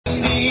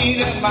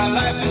my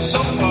life is so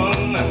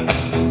fun,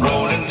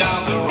 rolling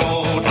down the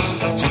road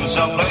to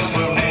someplace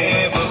we've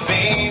never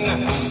been.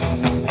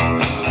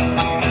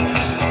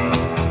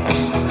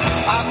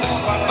 I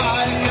bought my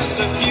bike just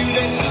a few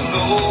days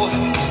ago.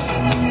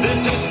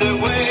 This is the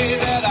way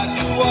that I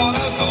do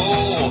wanna go.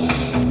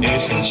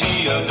 Isn't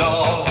she a dog?